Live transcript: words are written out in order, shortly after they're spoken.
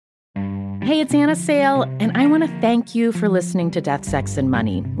Hey, it's Anna Sale, and I want to thank you for listening to Death, Sex, and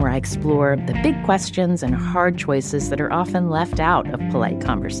Money, where I explore the big questions and hard choices that are often left out of polite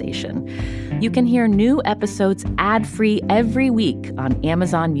conversation. You can hear new episodes ad-free every week on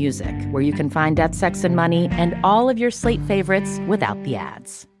Amazon Music, where you can find Death, Sex, and Money and all of your Slate favorites without the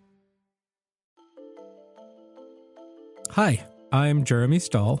ads. Hi, I'm Jeremy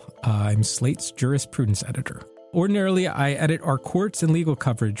Stahl. I'm Slate's jurisprudence editor. Ordinarily, I edit our courts and legal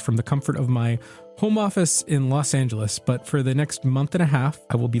coverage from the comfort of my home office in Los Angeles, but for the next month and a half,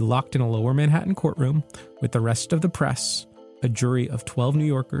 I will be locked in a lower Manhattan courtroom with the rest of the press, a jury of 12 New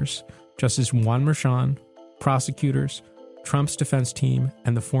Yorkers, Justice Juan Merchan, prosecutors, Trump's defense team,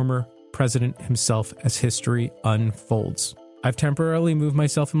 and the former president himself as history unfolds. I've temporarily moved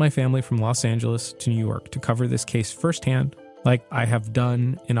myself and my family from Los Angeles to New York to cover this case firsthand, like I have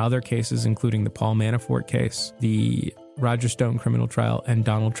done in other cases, including the Paul Manafort case, the Roger Stone criminal trial, and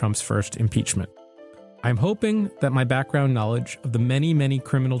Donald Trump's first impeachment. I'm hoping that my background knowledge of the many, many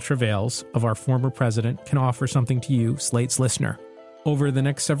criminal travails of our former president can offer something to you, Slate's listener. Over the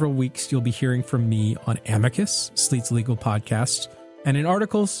next several weeks, you'll be hearing from me on Amicus, Slate's legal podcast, and in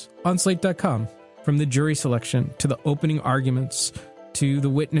articles on Slate.com, from the jury selection to the opening arguments to the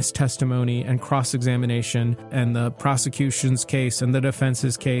witness testimony and cross-examination and the prosecution's case and the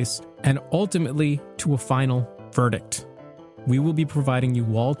defense's case, and ultimately to a final verdict. We will be providing you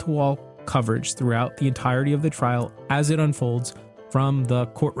wall-to-wall coverage throughout the entirety of the trial as it unfolds from the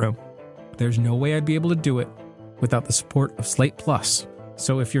courtroom. There's no way I'd be able to do it without the support of Slate Plus.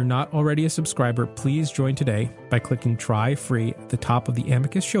 So if you're not already a subscriber, please join today by clicking Try Free at the top of the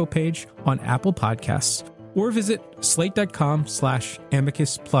Amicus show page on Apple Podcasts, or visit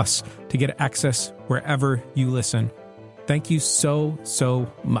slate.com/amicus plus to get access wherever you listen. Thank you so,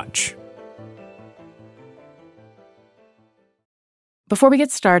 so much. Before we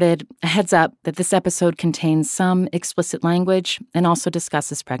get started, a heads up that this episode contains some explicit language and also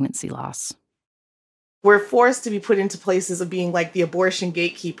discusses pregnancy loss. We're forced to be put into places of being like the abortion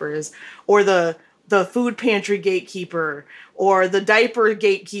gatekeepers or the food pantry gatekeeper or the diaper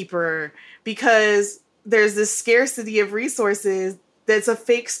gatekeeper, because there's this scarcity of resources that's a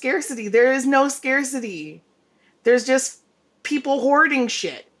fake scarcity. There is no scarcity. There's just people hoarding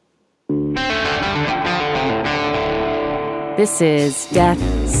shit. This is Death,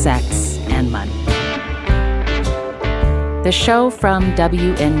 Sex, and Money, the show from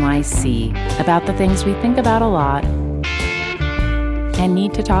WNYC about the things we think about a lot and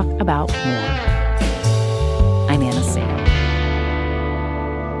need to talk about more. I'm Anna Sale.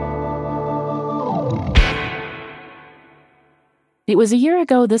 It was a year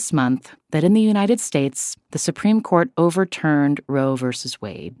ago this month that in the United States, the Supreme Court overturned Roe v.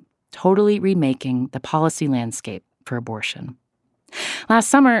 Wade, totally remaking the policy landscape for abortion. Last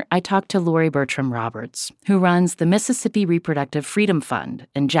summer, I talked to Lori Bertram Roberts, who runs the Mississippi Reproductive Freedom Fund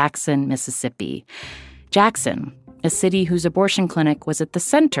in Jackson, Mississippi. Jackson, a city whose abortion clinic was at the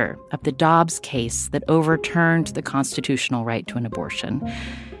center of the Dobbs case that overturned the constitutional right to an abortion,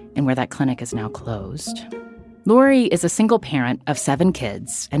 and where that clinic is now closed. Lori is a single parent of 7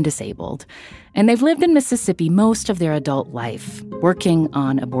 kids and disabled, and they've lived in Mississippi most of their adult life, working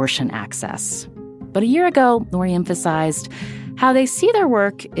on abortion access. But a year ago, Lori emphasized how they see their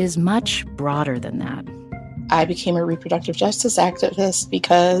work is much broader than that. I became a reproductive justice activist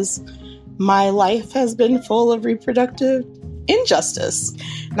because my life has been full of reproductive injustice.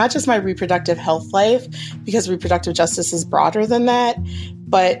 Not just my reproductive health life, because reproductive justice is broader than that,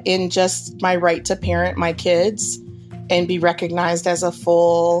 but in just my right to parent my kids and be recognized as a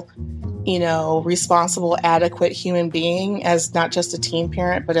full, responsible, adequate human being, as not just a teen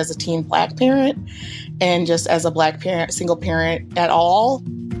parent, but as a teen Black parent, and just as a Black parent, single parent at all.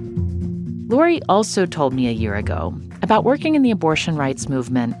 Lori also told me a year ago about working in the abortion rights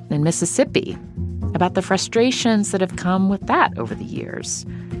movement in Mississippi, about the frustrations that have come with that over the years,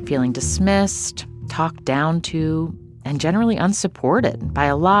 feeling dismissed, talked down to, and generally unsupported by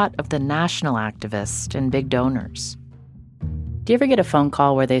a lot of the national activists and big donors. Do you ever get a phone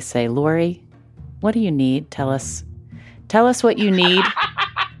call where they say, Lori, what do you need? Tell us what you need,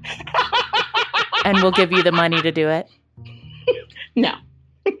 and we'll give you the money to do it? No.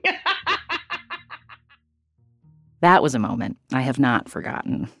 That was a moment I have not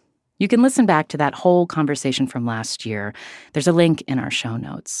forgotten. You can listen back to that whole conversation from last year. There's a link in our show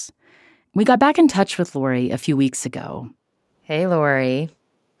notes. We got back in touch with Lori a few weeks ago. Hey, Lori.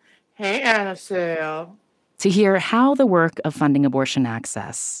 Hey, Anna Sale. To hear how the work of funding abortion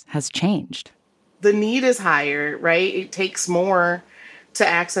access has changed. The need is higher, right? It takes more to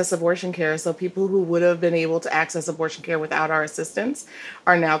access abortion care. So people who would have been able to access abortion care without our assistance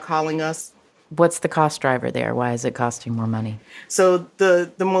are now calling us. What's the cost driver there? Why is it costing more money? So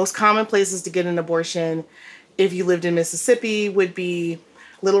the most common places to get an abortion, if you lived in Mississippi, would be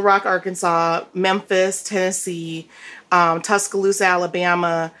Little Rock, Arkansas, Memphis, Tennessee, Tuscaloosa,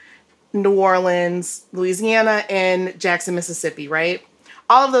 Alabama, New Orleans, Louisiana, and Jackson, Mississippi, right?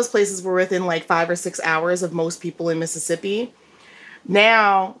 All of those places were within like 5 or 6 hours of most people in Mississippi.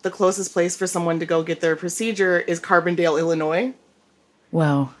 Now, the closest place for someone to go get their procedure is Carbondale, Illinois.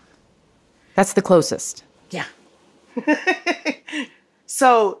 Well, that's the closest. Yeah.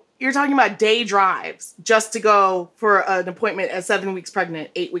 So you're talking about day drives just to go for an appointment at 7 weeks pregnant,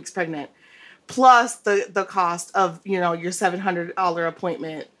 8 weeks pregnant, plus the cost of, your $700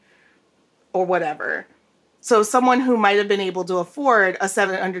 appointment or whatever. So someone who might have been able to afford a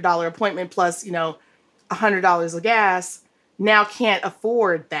 $700 appointment plus, $100 of gas now can't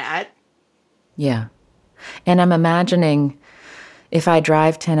afford that. Yeah. And I'm imagining if I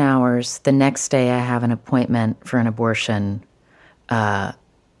drive 10 hours, the next day I have an appointment for an abortion, I'm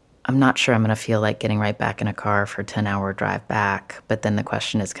not sure I'm going to feel like getting right back in a car for a 10-hour drive back. But then the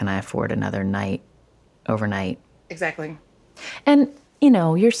question is, can I afford another night, overnight? Exactly. And,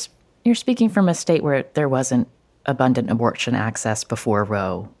 you're speaking from a state where there wasn't abundant abortion access before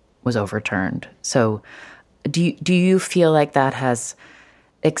Roe was overturned. So do you feel like that has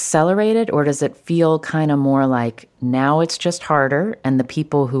accelerated, or does it feel kind of more like now it's just harder and the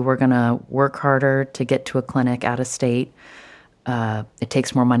people who were going to work harder to get to a clinic out of state, it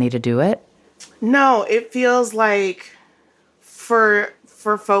takes more money to do it? No, it feels like for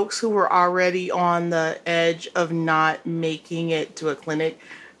folks who were already on the edge of not making it to a clinic,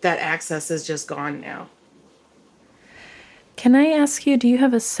 that access is just gone now. Can I ask you, do you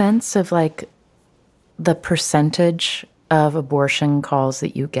have a sense of like the percentage of abortion calls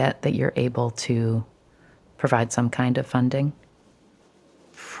that you get that you're able to provide some kind of funding?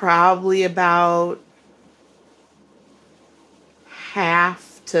 Probably about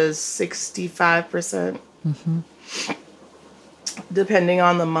half to 65%, depending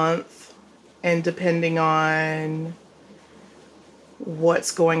on the month and depending on what's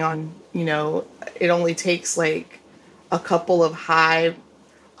going on. It only takes like a couple of high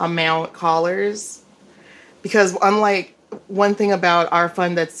amount callers, because unlike one thing about our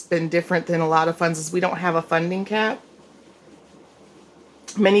fund that's been different than a lot of funds is we don't have a funding cap.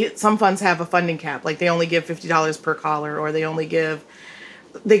 Some funds have a funding cap, like they only give $50 per caller, or they give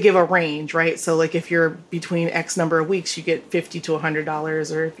a range, right? So like if you're between X number of weeks, you get $50 to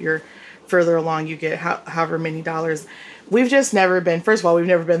 $100, or if you're further along, you get however many dollars. We've just never been, first of all, we've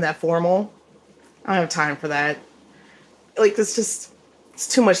never been that formal. I don't have time for that. Like, it's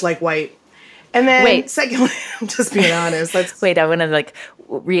too much like white. And then, secondly, I'm just being honest. Wait, I want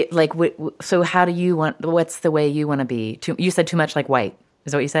to so how do you want, what's the way you want to be? You said too much like white,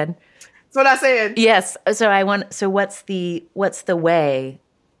 is that what you said? That's what I said. Yes. So what's the way,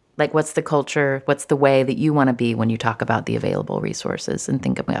 like what's the culture, what's the way that you want to be when you talk about the available resources and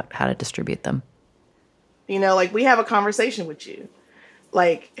think about how to distribute them? Like we have a conversation with you.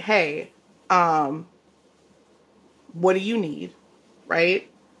 Like, hey, what do you need? Right?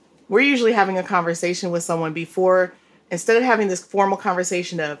 We're usually having a conversation with someone before, instead of having this formal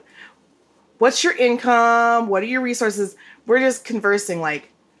conversation of what's your income? What are your resources? We're just conversing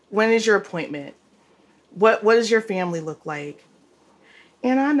like, when is your appointment? What does your family look like?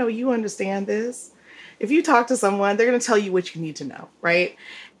 And I know you understand this. If you talk to someone, they're going to tell you what you need to know, right?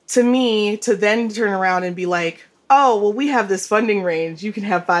 To me, to then turn around and be like, oh, well, we have this funding range. You can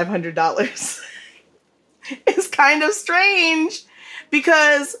have $500. It's kind of strange,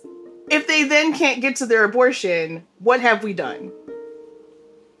 because if they then can't get to their abortion, what have we done?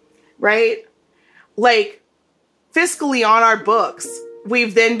 Right? Like, fiscally on our books,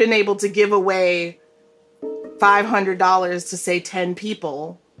 we've then been able to give away $500 to, say, 10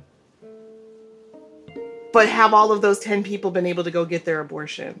 people. But have all of those 10 people been able to go get their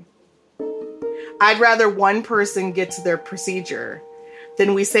abortion? I'd rather one person get to their procedure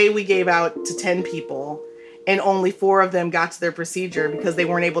than we say we gave out to 10 people and only 4 of them got to their procedure because they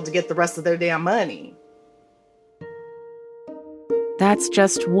weren't able to get the rest of their damn money. That's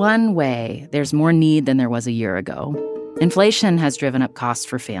just one way there's more need than there was a year ago. Inflation has driven up costs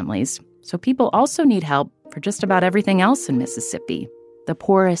for families, so people also need help for just about everything else in Mississippi, the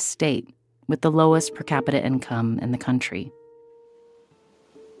poorest state with the lowest per capita income in the country.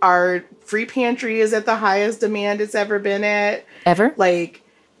 Our free pantry is at the highest demand it's ever been at. Ever? Like,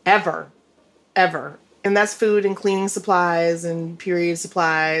 ever. And that's food and cleaning supplies and period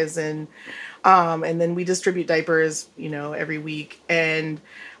supplies and And then we distribute diapers, every week. And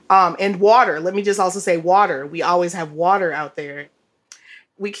water. Let me just also say water. We always have water out there.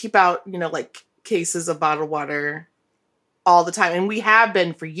 We keep out, like cases of bottled water all the time. And we have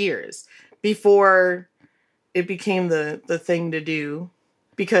been for years before it became the thing to do,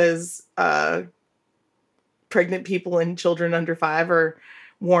 because pregnant people and children under 5 are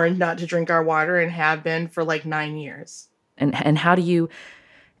warned not to drink our water and have been for like 9 years. And how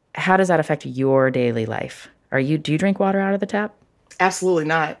does that affect your daily life? Do you drink water out of the tap? Absolutely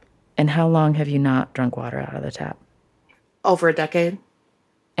not. And how long have you not drunk water out of the tap? Over a decade.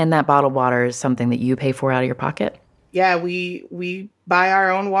 And that bottled water is something that you pay for out of your pocket? Yeah, we buy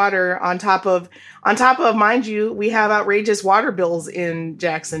our own water on top of, mind you, we have outrageous water bills in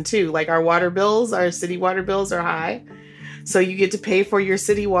Jackson too. Like our city water bills are high. So you get to pay for your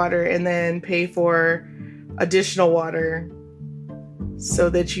city water and then pay for additional water so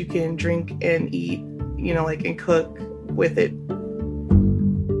that you can drink and eat, and cook with it.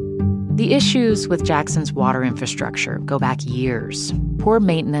 The issues with Jackson's water infrastructure go back years. Poor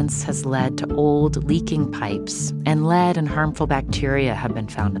maintenance has led to old, leaking pipes, and lead and harmful bacteria have been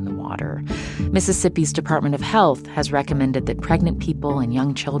found in the water. Mississippi's Department of Health has recommended that pregnant people and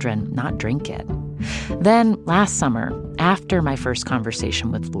young children not drink it. Then, last summer, after my first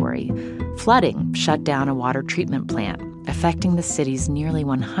conversation with Lori, flooding shut down a water treatment plant, affecting the city's nearly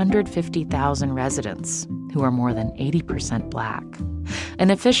 150,000 residents, who are more than 80% Black. An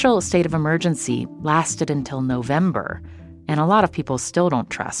official state of emergency lasted until November, and a lot of people still don't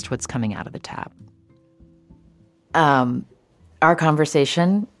trust what's coming out of the tap. Our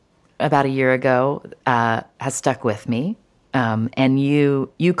conversation about a year ago has stuck with me, and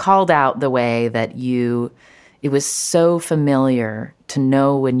you called out the way that it was so familiar to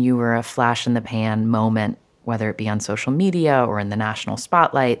know when you were a flash-in-the-pan moment, whether it be on social media or in the national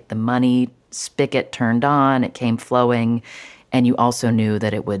spotlight, the money spigot turned on, it came flowing, and you also knew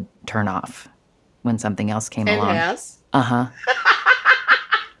that it would turn off when something else came along. And has. Uh-huh.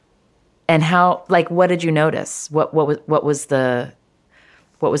 And how, what did you notice? What was the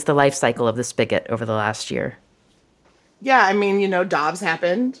life cycle of the spigot over the last year? Yeah, Dobbs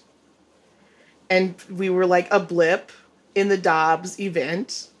happened. And we were like a blip in the Dobbs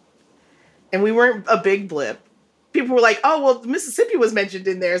event. And we weren't a big blip. People were like, oh, well, Mississippi was mentioned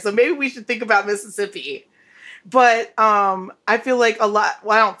in there, so maybe we should think about Mississippi. But I feel like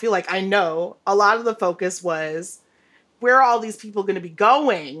I know a lot of the focus was, where are all these people going to be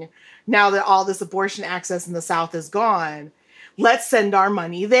going now that all this abortion access in the South is gone? Let's send our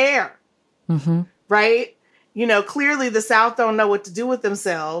money there. Mm-hmm. Right? Clearly the South don't know what to do with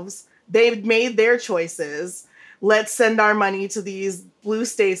themselves. They've made their choices. Let's send our money to these blue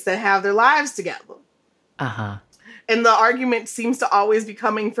states that have their lives together. Uh-huh. And the argument seems to always be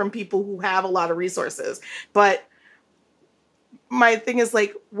coming from people who have a lot of resources. But my thing is,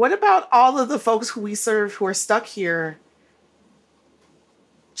 what about all of the folks who we serve who are stuck here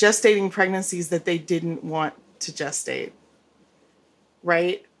gestating pregnancies that they didn't want to gestate,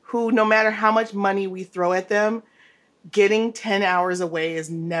 right? Who, no matter how much money we throw at them, getting 10 hours away is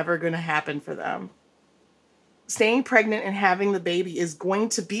never going to happen for them. Staying pregnant and having the baby is going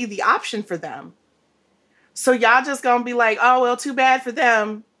to be the option for them. So y'all just going to be like, oh, well, too bad for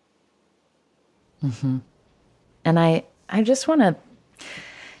them. Mm-hmm. And I just want to,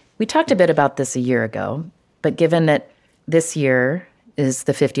 we talked a bit about this a year ago, but given that this year is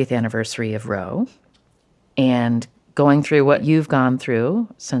the 50th anniversary of Roe, and going through what you've gone through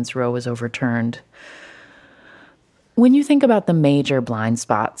since Roe was overturned, when you think about the major blind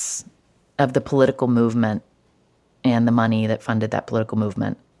spots of the political movement and the money that funded that political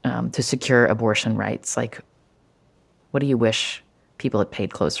movement to secure abortion rights, what do you wish people had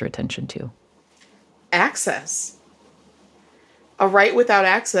paid closer attention to? Access. A right without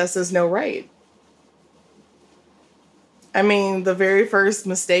access is no right. The very first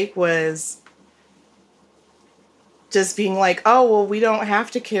mistake was just being like, oh, well, we don't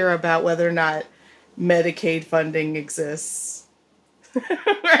have to care about whether or not Medicaid funding exists.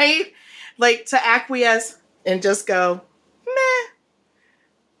 Right? To acquiesce and just go, meh.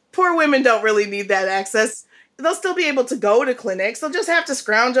 Poor women don't really need that access. They'll still be able to go to clinics. They'll just have to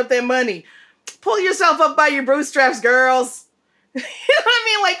scrounge up their money. Pull yourself up by your bootstraps, girls. You know what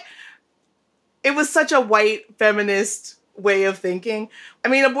I mean? It was such a white feminist way of thinking.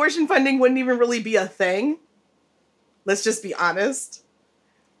 Abortion funding wouldn't even really be a thing. Let's just be honest.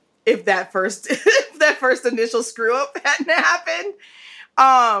 If that first initial screw up hadn't happened.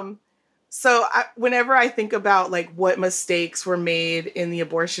 So whenever I think about what mistakes were made in the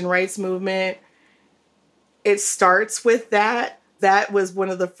abortion rights movement, it starts with that. That was one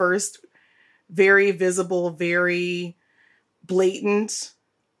of the first very visible, very blatant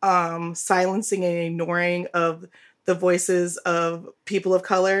silencing and ignoring of the voices of people of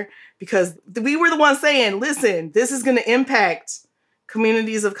color, because we were the ones saying, listen, this is going to impact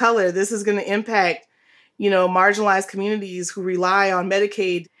communities of color. This is going to impact, marginalized communities who rely on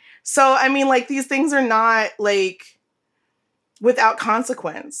Medicaid. So, I mean, like, these things are not like without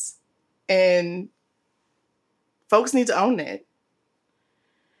consequence, and folks need to own it.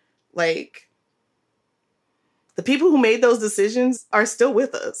 Like, the people who made those decisions are still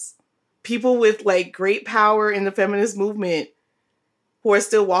with us. People with like great power in the feminist movement who are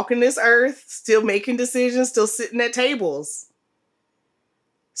still walking this earth, still making decisions, still sitting at tables,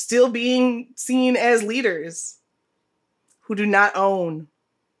 still being seen as leaders who do not own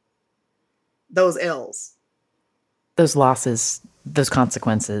those L's. Those losses, those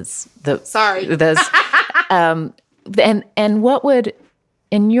consequences. Sorry. Those, and what would,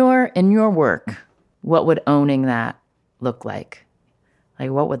 in your work, what would owning that look like? Like,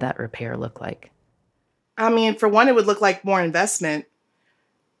 what would that repair look like? I mean, for one, it would look like more investment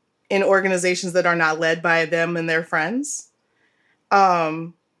in organizations that are not led by them and their friends.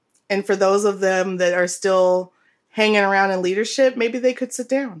 And for those of them that are still hanging around in leadership, maybe they could sit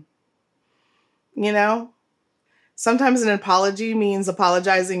down. Sometimes an apology means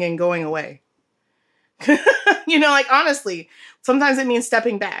apologizing and going away. Like, honestly, sometimes it means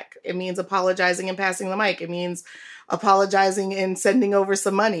stepping back. It means apologizing and passing the mic. It means apologizing and sending over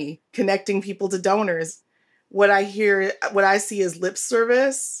some money, connecting people to donors. What I see is lip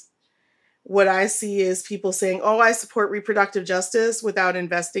service. What I see is people saying, oh, I support reproductive justice without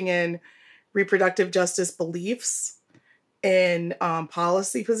investing in reproductive justice beliefs and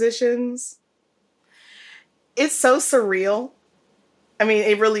policy positions. It's so surreal. I mean,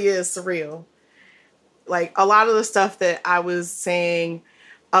 it really is surreal. Like, a lot of the stuff that I was saying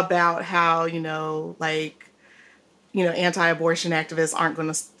about how, anti-abortion activists aren't going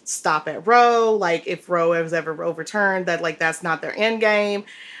to stop at Roe. Like, if Roe was ever overturned, that like, that's not their end game.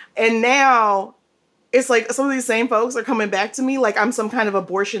 And now it's like some of these same folks are coming back to me like I'm some kind of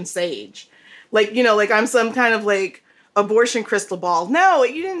abortion sage. Like, like I'm some kind of like abortion crystal ball. No,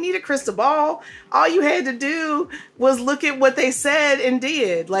 you didn't need a crystal ball. All you had to do was look at what they said and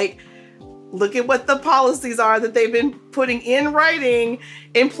did. Like, look at what the policies are that they've been putting in writing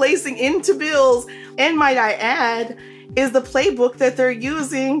and placing into bills. And might I add, is the playbook that they're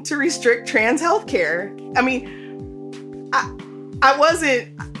using to restrict trans healthcare. I mean, I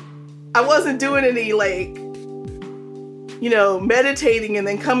wasn't doing any like, meditating and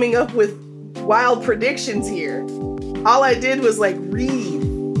then coming up with wild predictions here. All I did was like read.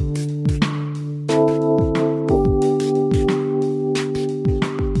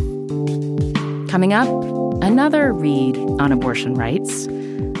 Coming up, another read on abortion rights.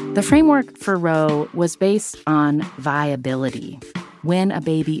 The framework for Roe was based on viability, when a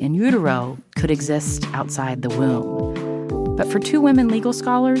baby in utero could exist outside the womb. But for two women legal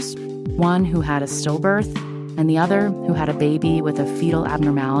scholars, one who had a stillbirth and the other who had a baby with a fetal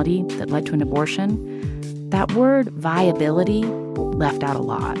abnormality that led to an abortion, that word viability left out a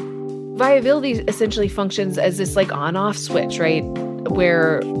lot. Viability essentially functions as this like on-off switch, right?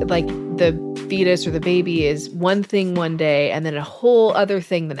 Where like the fetus or the baby is one thing one day and then a whole other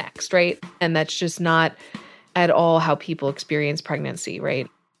thing the next, right? And that's just not at all how people experience pregnancy, right?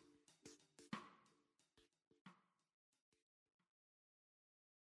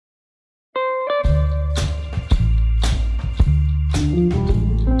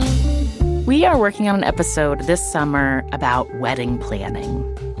 We are working on an episode this summer about wedding planning.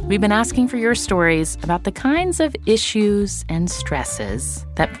 We've been asking for your stories about the kinds of issues and stresses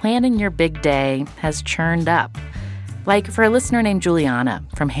that planning your big day has churned up. Like for a listener named Juliana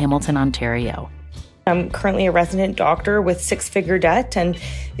from Hamilton, Ontario. I'm currently a resident doctor with six-figure debt, and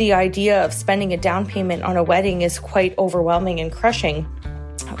the idea of spending a down payment on a wedding is quite overwhelming and crushing.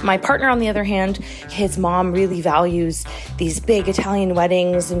 My partner, on the other hand, his mom really values these big Italian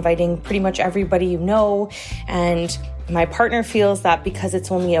weddings, inviting pretty much everybody you know, and my partner feels that because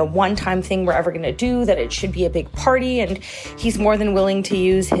it's only a one-time thing we're ever going to do, that it should be a big party, and he's more than willing to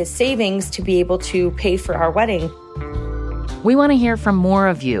use his savings to be able to pay for our wedding. We want to hear from more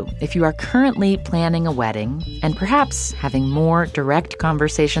of you if you are currently planning a wedding and perhaps having more direct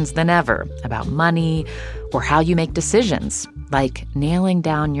conversations than ever about money or how you make decisions, like nailing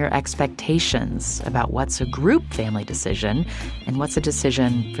down your expectations about what's a group family decision and what's a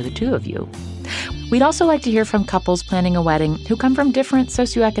decision for the two of you. We'd also like to hear from couples planning a wedding who come from different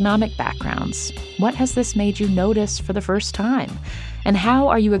socioeconomic backgrounds. What has this made you notice for the first time? And how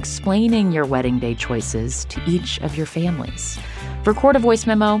are you explaining your wedding day choices to each of your families? Record a voice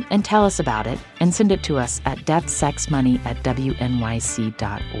memo and tell us about it, and send it to us at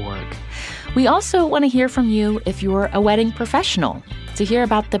deathsexmoney@wnyc.org. We also want to hear from you if you're a wedding professional, to hear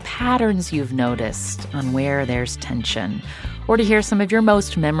about the patterns you've noticed on where there's tension, or to hear some of your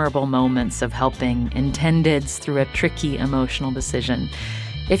most memorable moments of helping intendeds through a tricky emotional decision.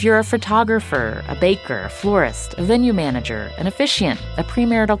 If you're a photographer, a baker, a florist, a venue manager, an officiant, a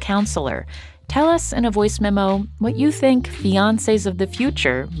premarital counselor, tell us in a voice memo what you think fiancés of the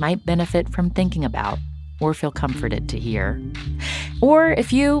future might benefit from thinking about or feel comforted to hear. Or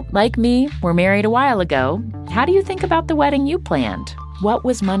if you, like me, were married a while ago, how do you think about the wedding you planned? What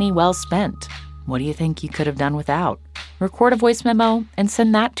was money well spent? What do you think you could have done without? Record a voice memo and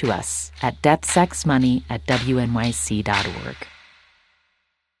send that to us at deathsexmoney@wnyc.org.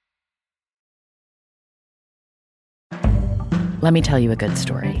 Let me tell you a good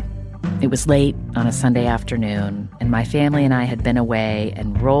story. It was late on a Sunday afternoon, and my family and I had been away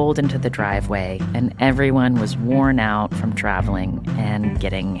and rolled into the driveway, and everyone was worn out from traveling and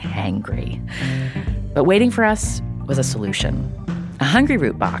getting hangry. But waiting for us was a solution. A Hungry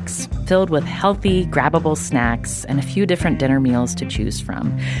Root box filled with healthy, grabbable snacks and a few different dinner meals to choose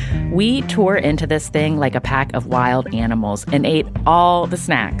from. We tore into this thing like a pack of wild animals and ate all the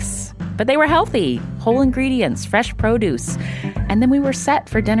snacks. But they were healthy, whole ingredients, fresh produce. And then we were set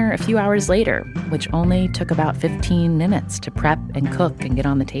for dinner a few hours later, which only took about 15 minutes to prep and cook and get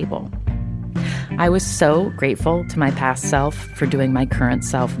on the table. I was so grateful to my past self for doing my current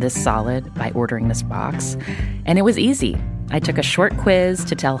self this solid by ordering this box. And it was easy. I took a short quiz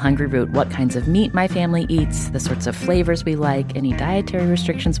to tell Hungry Root what kinds of meat my family eats, the sorts of flavors we like, any dietary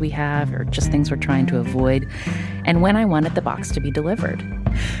restrictions we have, or just things we're trying to avoid, and when I wanted the box to be delivered.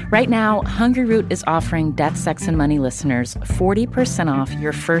 Right now, Hungry Root is offering Death, Sex, and Money listeners 40% off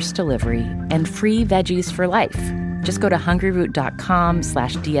your first delivery and free veggies for life. Just go to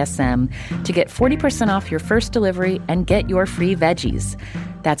hungryroot.com/DSM to get 40% off your first delivery and get your free veggies.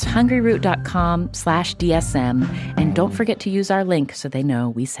 That's hungryroot.com/DSM. And don't forget to use our link so they know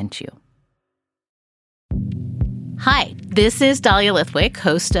we sent you. Hi, this is Dahlia Lithwick,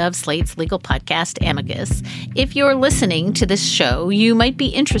 host of Slate's legal podcast, Amicus. If you're listening to this show, you might be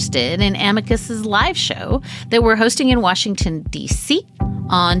interested in Amicus's live show that we're hosting in Washington, D.C.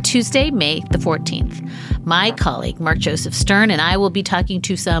 on Tuesday, May the 14th. My colleague, Mark Joseph Stern, and I will be talking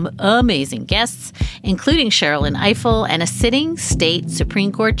to some amazing guests, including Sherilyn Ifill and a sitting state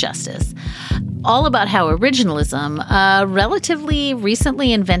Supreme Court justice, all about how originalism, a relatively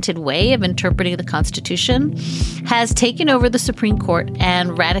recently invented way of interpreting the Constitution, has taken over the Supreme Court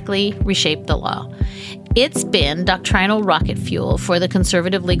and radically reshaped the law. It's been doctrinal rocket fuel for the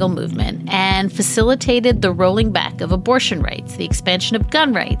conservative legal movement and facilitated the rolling back of abortion rights, the expansion of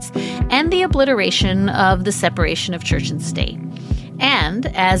gun rights, and the obliteration of the separation of church and state. And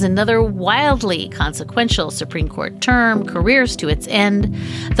as another wildly consequential Supreme Court term careers to its end,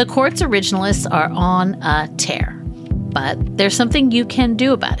 the court's originalists are on a tear. But there's something you can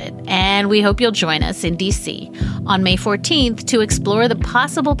do about it, and we hope you'll join us in D.C. on May 14th to explore the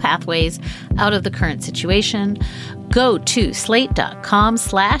possible pathways out of the current situation. Go to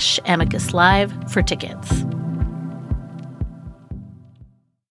slate.com/Amicus Live for tickets.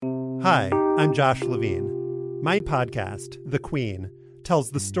 Hi, I'm Josh Levine. My podcast, The Queen,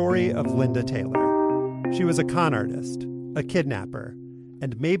 tells the story of Linda Taylor. She was a con artist, a kidnapper,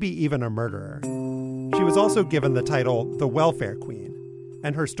 and maybe even a murderer. She was also given the title the Welfare Queen,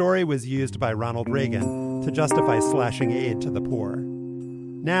 and her story was used by Ronald Reagan to justify slashing aid to the poor.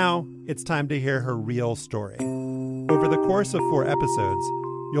 Now, it's time to hear her real story. Over the course of 4 episodes,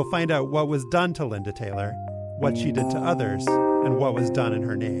 you'll find out what was done to Linda Taylor, what she did to others, and what was done in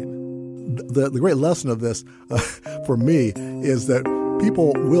her name. The great lesson of this, for me, is that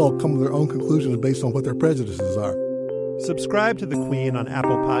people will come to their own conclusions based on what their prejudices are. Subscribe to The Queen on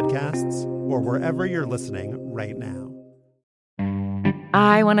Apple Podcasts or wherever you're listening right now.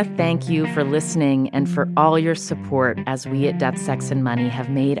 I want to thank you for listening and for all your support as we at Death, Sex, and Money have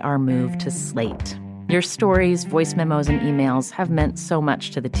made our move to Slate. Your stories, voice memos, and emails have meant so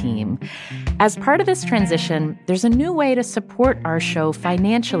much to the team. As part of this transition, there's a new way to support our show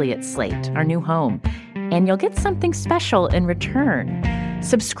financially at Slate, our new home, and you'll get something special in return.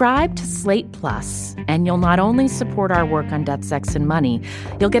 Subscribe to Slate Plus, and you'll not only support our work on Death, Sex, and Money,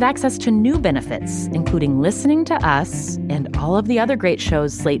 you'll get access to new benefits, including listening to us and all of the other great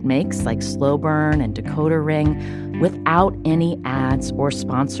shows Slate makes, like Slow Burn and Decoder Ring, without any ads or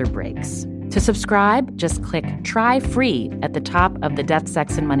sponsor breaks. To subscribe, just click Try Free at the top of the Death,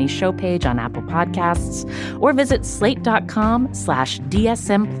 Sex, and Money show page on Apple Podcasts, or visit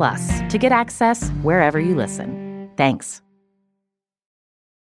slate.com/DSM Plus to get access wherever you listen. Thanks.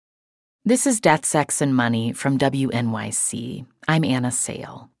 This is Death, Sex, and Money from WNYC. I'm Anna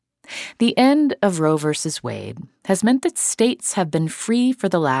Sale. The end of Roe v. Wade has meant that states have been free for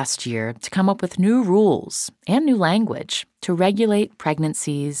the last year to come up with new rules and new language to regulate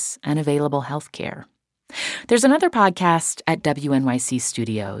pregnancies and available health care. There's another podcast at WNYC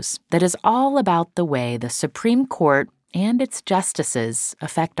Studios that is all about the way the Supreme Court and its justices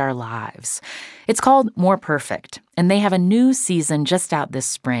affect our lives. It's called More Perfect, and they have a new season just out this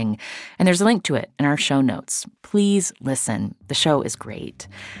spring, and there's a link to it in our show notes. Please listen. The show is great.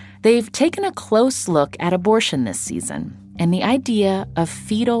 They've taken a close look at abortion this season and the idea of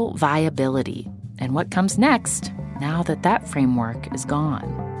fetal viability and what comes next now that that framework is gone.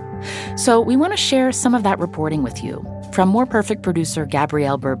 So we want to share some of that reporting with you from More Perfect producer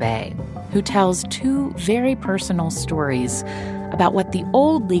Gabrielle Burbet, who tells two very personal stories about what the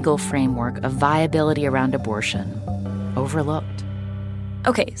old legal framework of viability around abortion overlooked.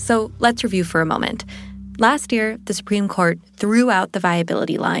 Okay, so let's review for a moment. Last year, the Supreme Court threw out the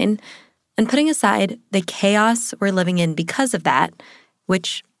viability line, and putting aside the chaos we're living in because of that,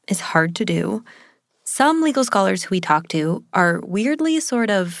 which is hard to do, some legal scholars who we talked to are weirdly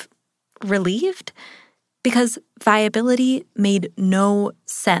sort of relieved because viability made no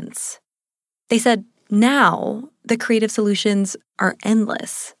sense. They said now the creative solutions are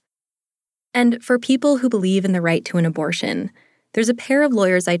endless. And for people who believe in the right to an abortion, there's a pair of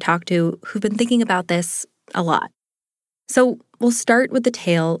lawyers I talked to who've been thinking about this a lot. So we'll start with the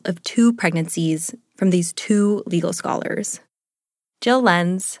tale of two pregnancies from these two legal scholars. Jill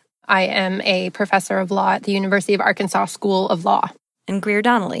Lenz. I am a professor of law at the University of Arkansas School of Law. And Greer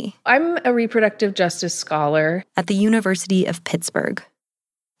Donnelly. I'm a reproductive justice scholar at the University of Pittsburgh.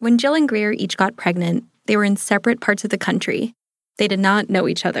 When Jill and Greer each got pregnant, they were in separate parts of the country. They did not know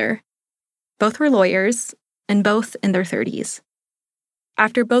each other. Both were lawyers, and both in their 30s.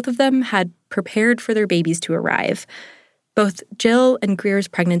 After both of them had prepared for their babies to arrive, both Jill and Greer's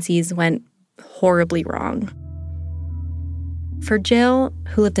pregnancies went horribly wrong. For Jill,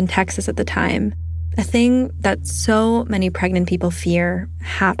 who lived in Texas at the time, a thing that so many pregnant people fear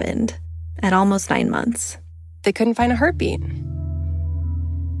happened at almost 9 months. They couldn't find a heartbeat.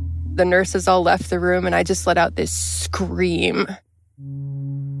 The nurses all left the room, and I just let out this scream.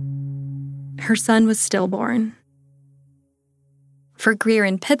 Her son was stillborn. For Greer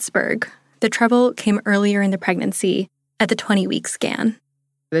in Pittsburgh, the trouble came earlier in the pregnancy at the 20-week scan.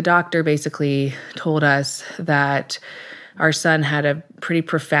 The doctor basically told us that our son had a pretty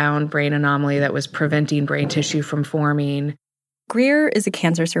profound brain anomaly that was preventing brain tissue from forming. Greer is a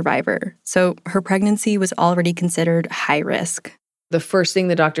cancer survivor, so her pregnancy was already considered high risk. The first thing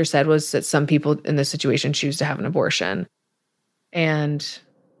the doctor said was that some people in this situation choose to have an abortion. And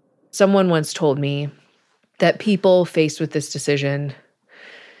someone once told me that people faced with this decision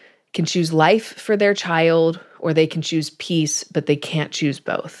can choose life for their child or they can choose peace, but they can't choose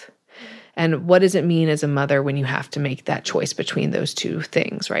both. And what does it mean as a mother when you have to make that choice between those two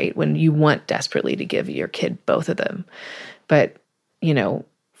things, right? When you want desperately to give your kid both of them. But, you know,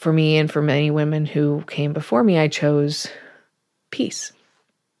 for me and for many women who came before me, I chose peace.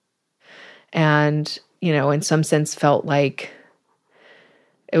 And, you know, in some sense felt like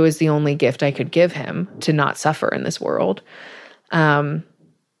it was the only gift I could give him to not suffer in this world.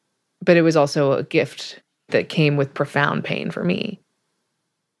 But it was also a gift that came with profound pain for me.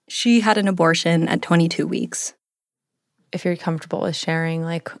 She had an abortion at 22 weeks. If you're comfortable with sharing,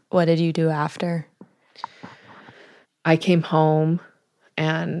 like, what did you do after? I came home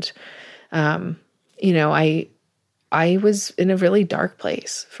and, you know, I was in a really dark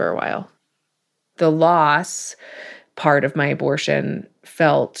place for a while. The loss part of my abortion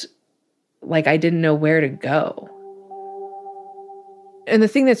felt like I didn't know where to go. And the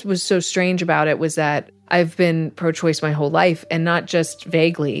thing that was so strange about it was that I've been pro-choice my whole life, and not just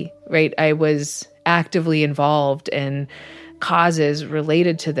vaguely, right? I was actively involved in causes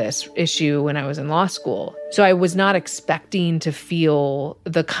related to this issue when I was in law school. So I was not expecting to feel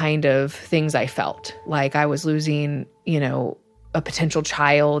the kind of things I felt. Like I was losing, you know, a potential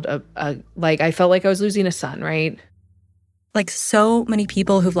child, like I felt like I was losing a son, right? Like so many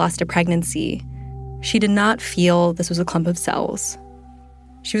people who've lost a pregnancy, she did not feel this was a clump of cells.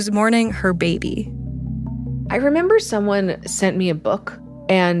 She was mourning her baby. I remember someone sent me a book,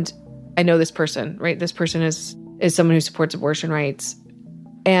 and I know this person, right? This person is someone who supports abortion rights.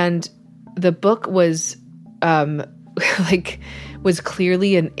 And the book was like was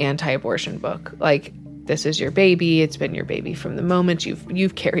clearly an anti-abortion book. Like, this is your baby. It's been your baby from the moment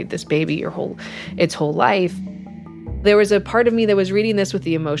you've carried this baby its whole life. There was a part of me that was reading this with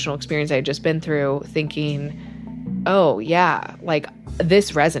the emotional experience I had just been through, thinking, oh yeah, like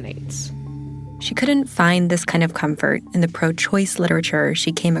this resonates. She couldn't find this kind of comfort in the pro-choice literature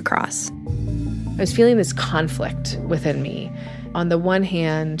she came across. I was feeling this conflict within me. On the one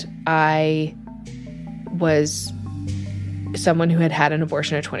hand, I was someone who had an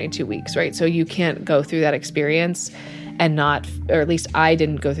abortion at 22 weeks, right? So you can't go through that experience and not, or at least I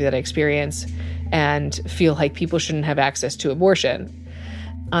didn't go through that experience and feel like people shouldn't have access to abortion.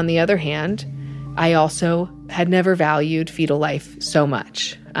 On the other hand, I also had never valued fetal life so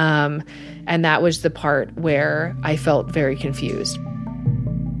much. And that was the part where I felt very confused.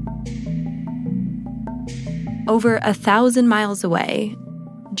 Over 1,000 miles away,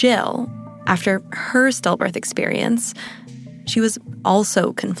 Jill, after her stillbirth experience, she was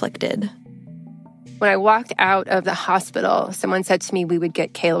also conflicted. When I walked out of the hospital, someone said to me we would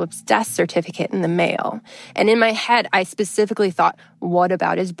get Caleb's death certificate in the mail. And in my head, I specifically thought, what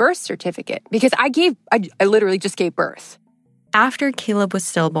about his birth certificate? Because I literally just gave birth. After Caleb was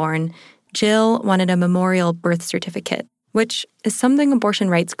stillborn, Jill wanted a memorial birth certificate, which is something abortion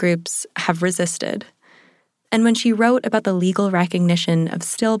rights groups have resisted. And when she wrote about the legal recognition of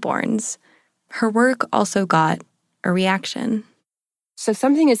stillborns, her work also got a reaction. So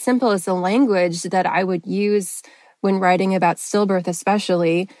something as simple as the language that I would use when writing about stillbirth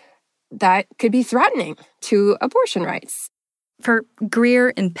especially, that could be threatening to abortion rights. For Greer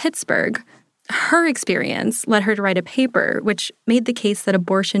in Pittsburgh, her experience led her to write a paper which made the case that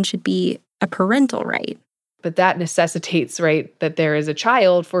abortion should be a parental right. But that necessitates, right, that there is a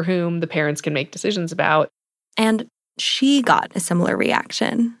child for whom the parents can make decisions about. And she got a similar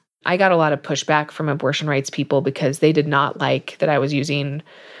reaction. I got a lot of pushback from abortion rights people because they did not like that I was using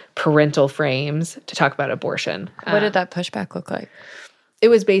parental frames to talk about abortion. What did that pushback look like? It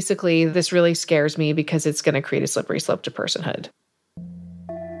was basically, this really scares me because it's going to create a slippery slope to personhood.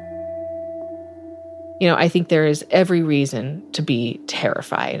 You know, I think there is every reason to be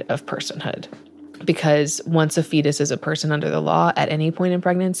terrified of personhood because once a fetus is a person under the law at any point in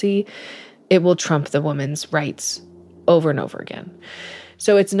pregnancy, it will trump the woman's rights over and over again.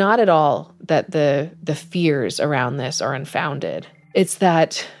 So it's not at all that the fears around this are unfounded. It's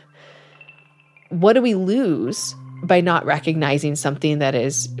that what do we lose by not recognizing something that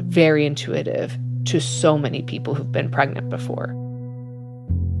is very intuitive to so many people who've been pregnant before?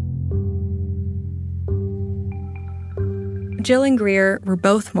 Jill and Greer were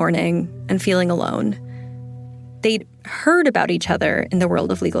both mourning and feeling alone. They'd heard about each other in the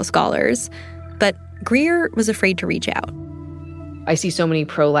world of legal scholars, but Greer was afraid to reach out. I see so many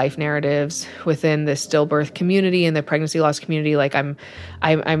pro-life narratives within the stillbirth community and the pregnancy loss community. Like I'm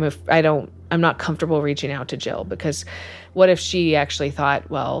not comfortable reaching out to Jill because what if she actually thought,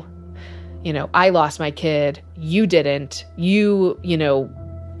 well, you know, I lost my kid, you didn't, you know,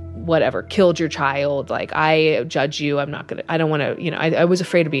 whatever, killed your child. Like I judge you. I don't want to, you know, I was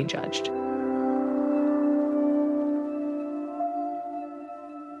afraid of being judged.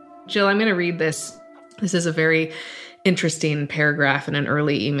 Jill, I'm going to read this. This is a very interesting paragraph in an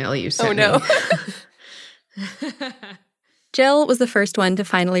early email you sent me. Oh, no. Jill was the first one to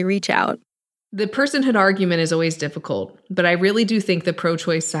finally reach out. The personhood argument is always difficult, but I really do think the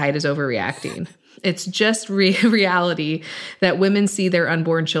pro-choice side is overreacting. It's just reality that women see their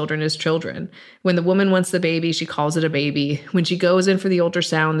unborn children as children. When the woman wants the baby, she calls it a baby. When she goes in for the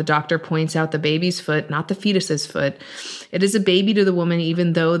ultrasound, the doctor points out the baby's foot, not the fetus's foot. It is a baby to the woman,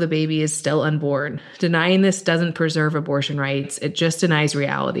 even though the baby is still unborn. Denying this doesn't preserve abortion rights. It just denies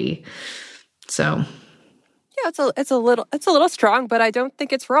reality. So, yeah, it's a little strong, but I don't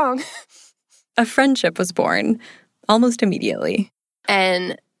think it's wrong. A friendship was born almost immediately.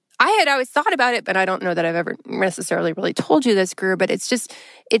 And I had always thought about it, but I don't know that I've ever necessarily really told you this, Greer, but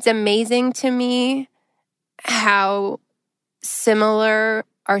it's amazing to me how similar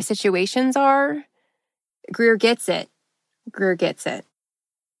our situations are. Greer gets it.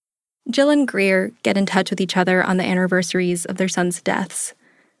 Jill and Greer get in touch with each other on the anniversaries of their sons' deaths.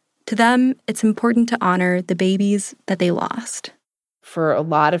 To them, it's important to honor the babies that they lost. For a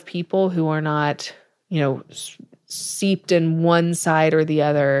lot of people who are not, you know, seeped in one side or the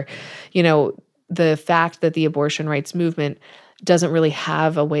other, you know, the fact that the abortion rights movement doesn't really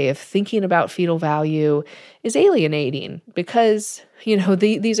have a way of thinking about fetal value is alienating because, you know,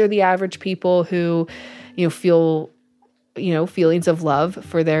 these are the average people who, you know, feel, you know, feelings of love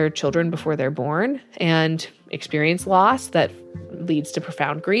for their children before they're born and experience loss that leads to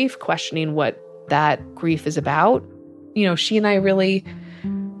profound grief, questioning what that grief is about. She and I really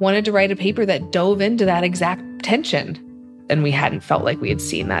wanted to write a paper that dove into that exact tension. And we hadn't felt like we had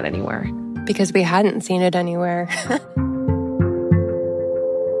seen that anywhere. Because we hadn't seen it anywhere.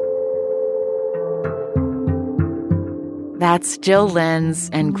 That's Jill Lenz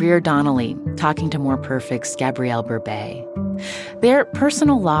and Greer Donnelly talking to More Perfect's Gabrielle Burbet. Their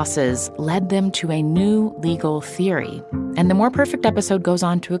personal losses led them to a new legal theory, and the More Perfect episode goes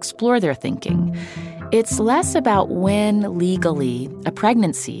on to explore their thinking. It's less about when legally a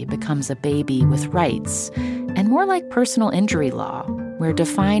pregnancy becomes a baby with rights, and more like personal injury law, where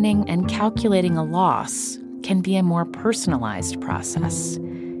defining and calculating a loss can be a more personalized process.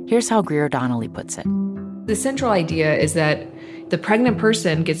 Here's how Greer Donnelly puts it. The central idea is that the pregnant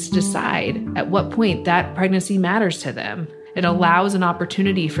person gets to decide at what point that pregnancy matters to them. It allows an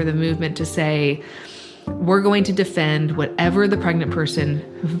opportunity for the movement to say, we're going to defend whatever the pregnant person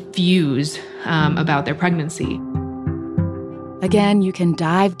views about their pregnancy. Again, you can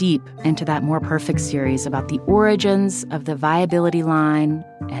dive deep into that More Perfect series about the origins of the viability line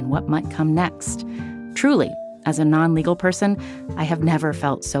and what might come next. Truly, as a non-legal person, I have never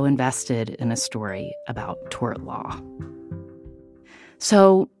felt so invested in a story about tort law.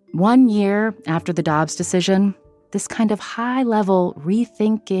 So, 1 year after the Dobbs decision, this kind of high-level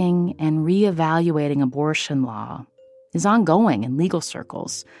rethinking and reevaluating abortion law is ongoing in legal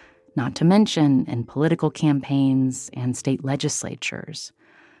circles, not to mention in political campaigns and state legislatures.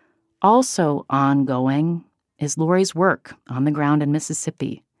 Also ongoing is Lori's work on the ground in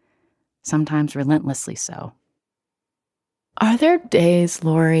Mississippi, sometimes relentlessly so. Are there days,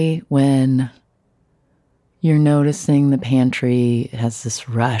 Lori, when you're noticing the pantry has this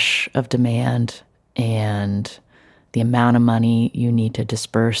rush of demand and the amount of money you need to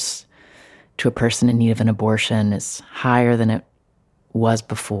disperse to a person in need of an abortion is higher than it was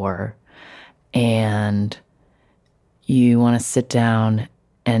before, and you want to sit down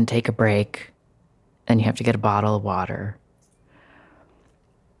and take a break and you have to get a bottle of water?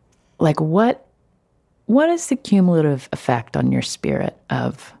 Like, what is the cumulative effect on your spirit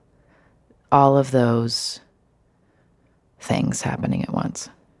of all of those things happening at once?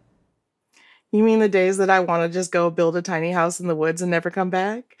 You mean the days that I want to just go build a tiny house in the woods and never come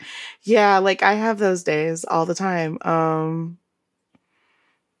back? Yeah, like I have those days all the time.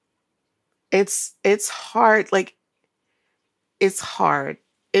 It's hard. Like, it's hard.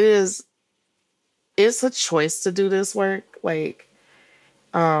 It's a choice to do this work. Like,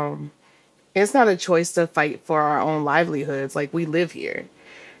 it's not a choice to fight for our own livelihoods. Like, we live here,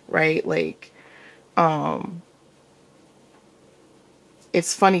 right? Like,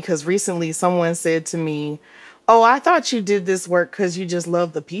 it's funny because recently someone said to me, "Oh, I thought you did this work because you just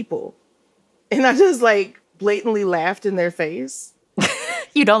love the people." And I just like blatantly laughed in their face.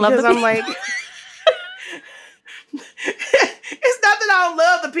 You don't love the people? I'm like, it's not that I don't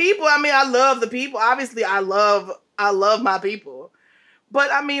love the people. I mean, I love the people. Obviously, I love my people.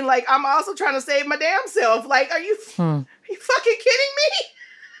 But I mean, like, I'm also trying to save my damn self. Like, are you fucking kidding me?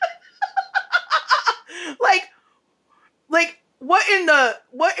 like, what in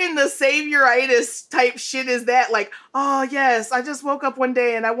the savioritis type shit is that? Like, oh yes, I just woke up one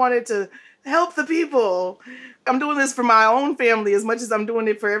day and I wanted to help the people. I'm doing this for my own family as much as I'm doing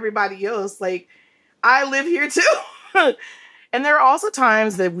it for everybody else. Like, I live here too. And there are also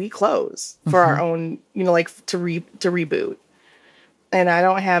times that we close for our own, like to reboot. And I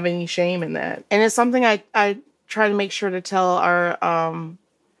don't have any shame in that. And it's something I try to make sure to tell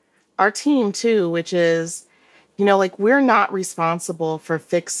our team too, which is, like, we're not responsible for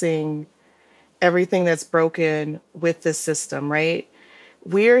fixing everything that's broken with this system, right?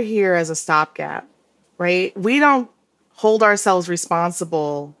 We're here as a stopgap, right? We don't hold ourselves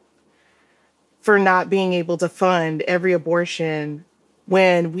responsible for not being able to fund every abortion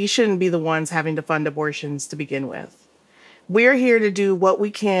when we shouldn't be the ones having to fund abortions to begin with. We're here to do what we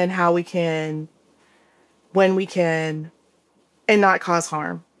can, how we can, when we can, and not cause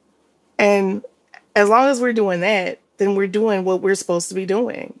harm. And as long as we're doing that, then we're doing what we're supposed to be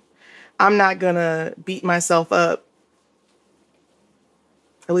doing. I'm not going to beat myself up.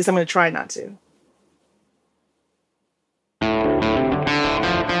 At least I'm going to try not to.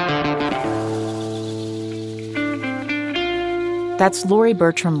 That's Lori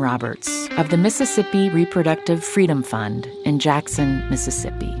Bertram Roberts of the Mississippi Reproductive Freedom Fund in Jackson,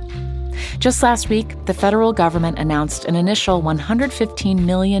 Mississippi. Just last week, the federal government announced an initial $115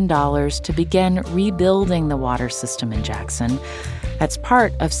 million to begin rebuilding the water system in Jackson. That's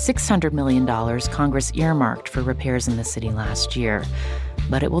part of $600 million Congress earmarked for repairs in the city last year.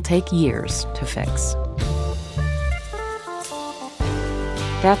 But it will take years to fix.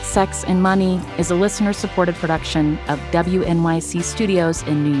 Death, Sex, and Money is a listener-supported production of WNYC Studios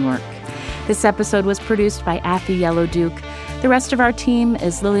in New York. This episode was produced by Afi Yellow-Duke. The rest of our team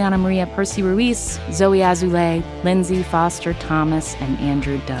is Liliana Maria Percy-Ruiz, Zoe Azulay, Lindsay Foster Thomas, and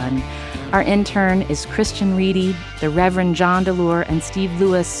Andrew Dunn. Our intern is Christian Reedy. The Reverend John DeLure and Steve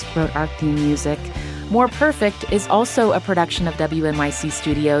Lewis wrote our theme music. More Perfect is also a production of WNYC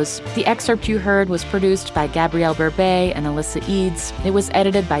Studios. The excerpt you heard was produced by Gabrielle Burbet and Alyssa Eads. It was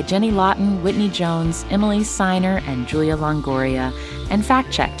edited by Jenny Lawton, Whitney Jones, Emily Siner, and Julia Longoria, and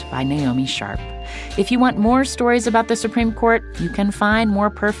fact-checked by Naomi Sharp. If you want more stories about the Supreme Court, you can find More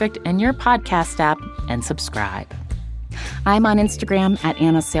Perfect in your podcast app and subscribe. I'm on Instagram at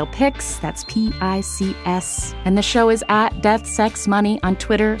AnnaSalePics, that's Pics, and the show is at Death, Sex, Money on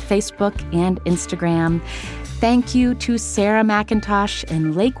Twitter, Facebook, and Instagram. Thank you to Sarah McIntosh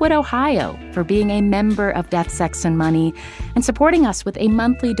in Lakewood, Ohio, for being a member of Death, Sex, and Money and supporting us with a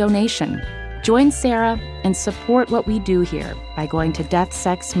monthly donation. Join Sarah and support what we do here by going to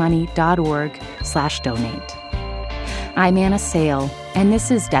deathsexmoney.org/donate. I'm Anna Sale, and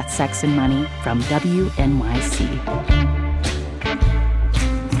this is Death, Sex, and Money from WNYC.